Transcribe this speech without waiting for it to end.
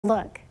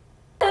Look.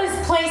 Those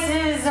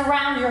places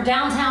around your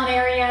downtown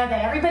area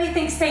that everybody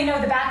thinks they know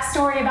the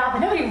backstory about, but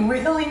nobody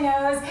really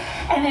knows.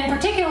 And in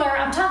particular,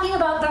 I'm talking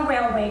about the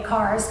railway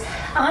cars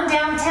on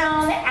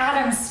downtown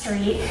Adams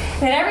Street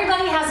that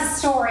everybody has a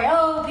story.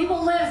 Oh,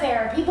 people live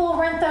there. People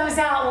rent those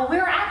out. Well,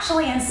 we're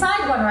actually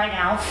inside one right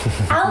now.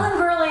 Alan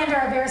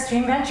Verlander of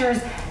Airstream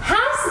Ventures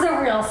has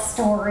the real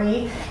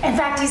story. In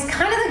fact, he's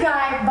kind of the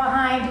guy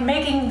behind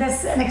making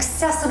this an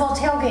accessible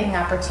tailgating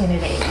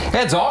opportunity.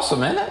 That's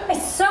awesome, isn't it?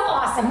 It's so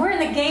awesome. We're in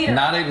the Gator.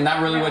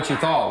 Not really what you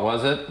thought,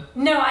 was it?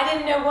 No, I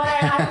didn't know what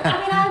I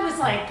mean, I was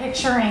like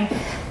picturing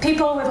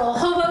people with little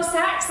hobo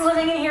sacks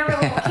living in here with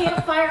a little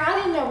campfire. I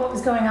didn't know what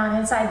was going on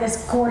inside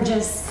this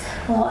gorgeous,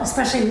 well,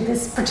 especially with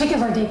this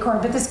particular decor,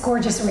 but this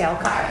gorgeous rail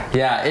car.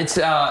 Yeah, it's,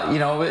 you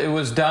know, it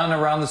was done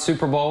around the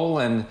Super Bowl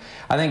and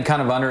I think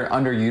kind of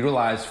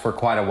underutilized for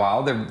quite a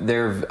while.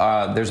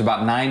 There's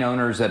about 9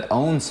 owners that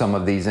own some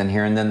of these in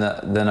here, and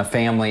then a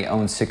family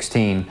owns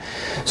 16.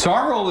 So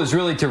our role is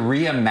really to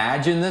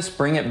reimagine this,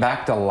 bring it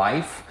back to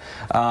life,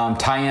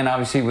 tie in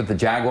obviously with the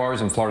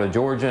Jaguars in Florida,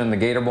 Georgia, and the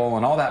Gator Bowl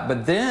and all that.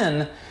 But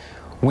then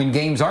when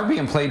games are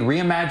being played,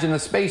 reimagine the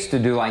space to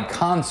do like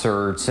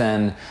concerts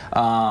and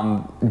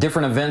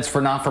different events for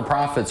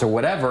not-for-profits or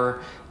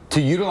whatever, to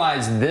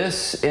utilize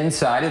this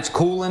inside. It's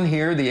cool in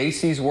here. The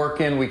AC's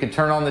working. We could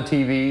turn on the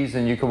TVs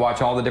and you can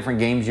watch all the different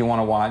games you want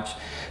to watch.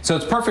 So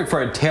it's perfect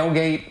for a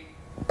tailgate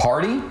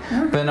party,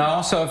 but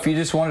also if you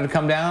just wanted to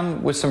come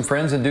down with some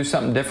friends and do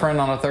something different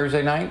on a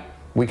Thursday night,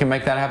 we can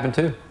make that happen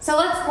too. So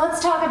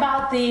let's talk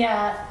about the,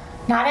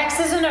 not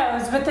X's and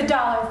O's, but the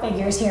dollar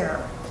figures here.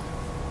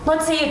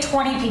 Let's say you had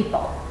 20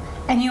 people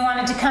and you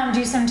wanted to come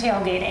do some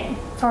tailgating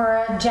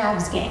for a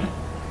Jags game.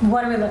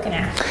 What are we looking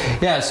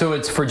at? Yeah, so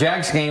it's for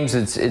Jags games,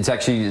 it's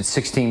actually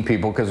 16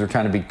 people because we're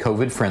trying to be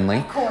COVID friendly.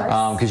 Of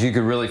course. Because you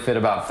could really fit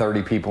about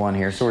 30 people in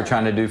here, so we're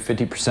trying to do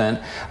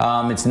 50%.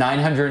 It's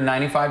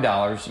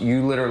 $995.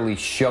 You literally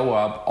show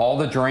up, all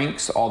the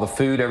drinks, all the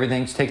food,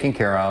 everything's taken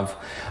care of,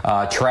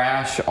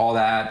 trash, all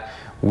that.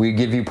 We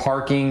give you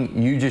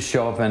parking, you just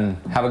show up and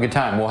have a good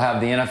time. We'll have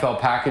the NFL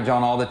package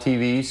on all the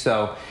TVs,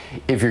 so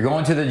if you're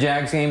going to the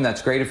Jags game,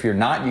 that's great. If you're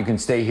not, you can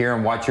stay here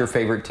and watch your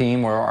favorite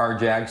team or our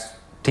Jags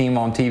team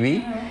on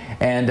TV,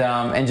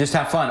 and just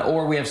have fun.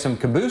 Or we have some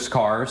caboose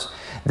cars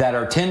that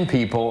are 10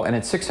 people and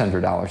it's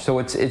 $600. So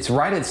it's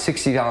right at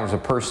 $60 a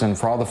person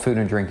for all the food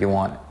and drink you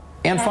want,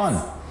 and That's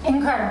fun.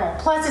 Incredible.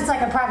 Plus it's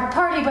like a private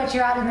party, but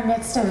you're out in the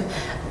midst of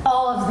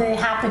all of the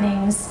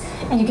happenings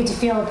and you get to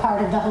feel a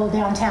part of the whole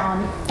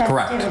downtown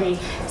festivity.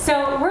 Correct.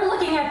 So we're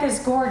looking at this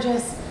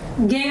gorgeous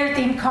Gator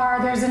themed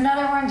car. There's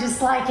another one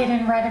just like it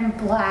in red and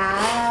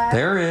black.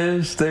 There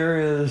is. We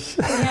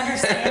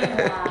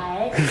understand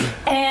why.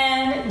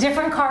 And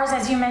different cars,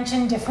 as you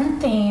mentioned,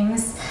 different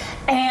themes.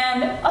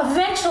 And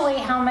eventually,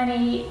 how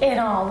many in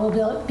all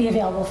will be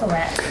available for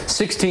rent?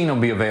 16 will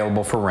be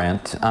available for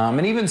rent.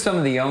 And even some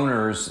of the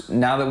owners,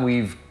 now that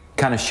we've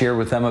kind of shared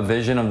with them a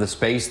vision of the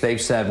space, they've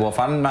said, well, if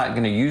I'm not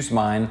going to use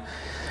mine,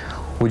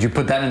 would you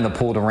put that in the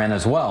pool to rent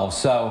as well?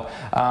 So,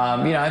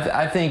 you know,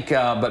 I think,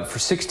 but for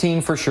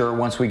 16 for sure,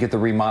 once we get the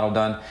remodel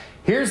done.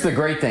 Here's the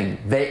great thing.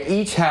 They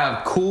each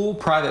have cool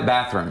private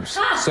bathrooms.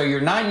 So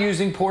you're not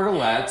using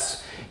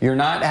portalettes. You're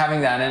not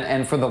having that,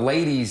 and for the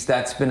ladies,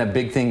 that's been a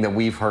big thing that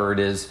we've heard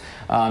is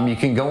you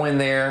can go in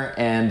there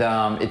and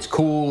it's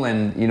cool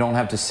and you don't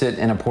have to sit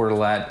in a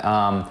portalette.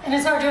 And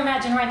it's hard to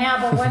imagine right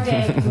now, but one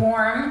day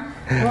warm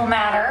will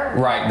matter.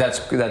 Right,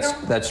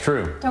 that's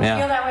true. Don't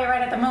feel that way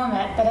right at the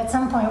moment, but at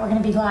some point we're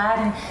going to be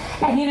glad.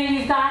 And you know,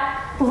 you've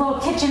got the little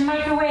kitchen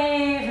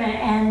microwave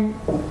and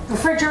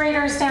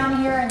refrigerators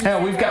down here. And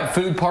yeah, we've got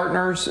food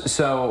partners,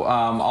 so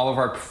all of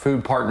our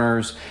food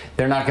partners,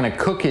 they're not going to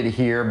cook it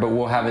here, but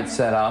we'll have it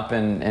set up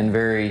and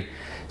very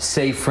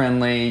safe,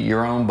 friendly,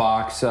 your own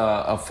box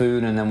of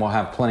food, and then we'll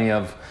have plenty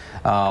of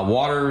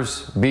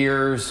waters,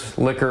 beers,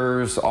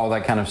 liquors, all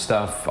that kind of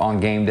stuff on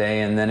game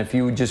day. And then if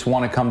you just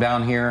want to come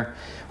down here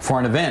for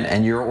an event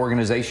and your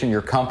organization,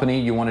 your company,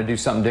 you want to do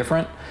something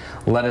different,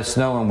 let us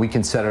know and we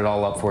can set it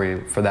all up for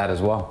you for that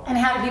as well. And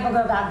how do people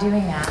go about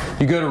doing that?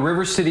 You go to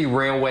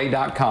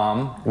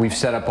rivercityrailway.com. We've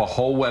set up a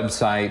whole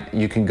website.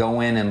 You can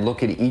go in and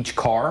look at each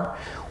car,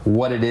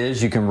 what it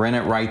is. You can rent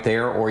it right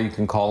there, or you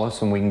can call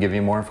us and we can give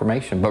you more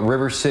information. But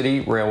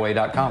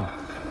rivercityrailway.com.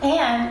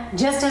 And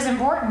just as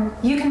important,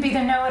 you can be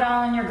the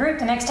know-it-all in your group.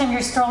 The next time you're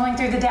strolling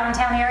through the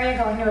downtown area,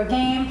 going to a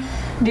game,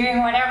 doing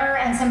whatever,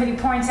 and somebody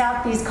points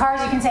out these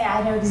cars, you can say,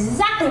 I know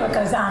exactly what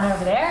goes on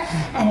over there,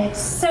 and it's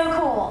so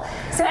cool.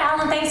 So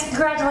Alan, thanks,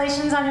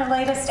 congratulations on your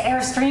latest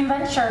Airstream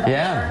venture.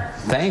 Yeah,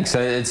 thanks.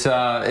 It's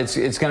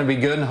going to be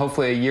good, and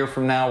hopefully a year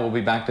from now we'll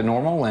be back to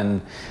normal,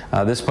 and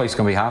this place is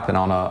going to be hopping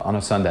on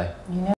a Sunday.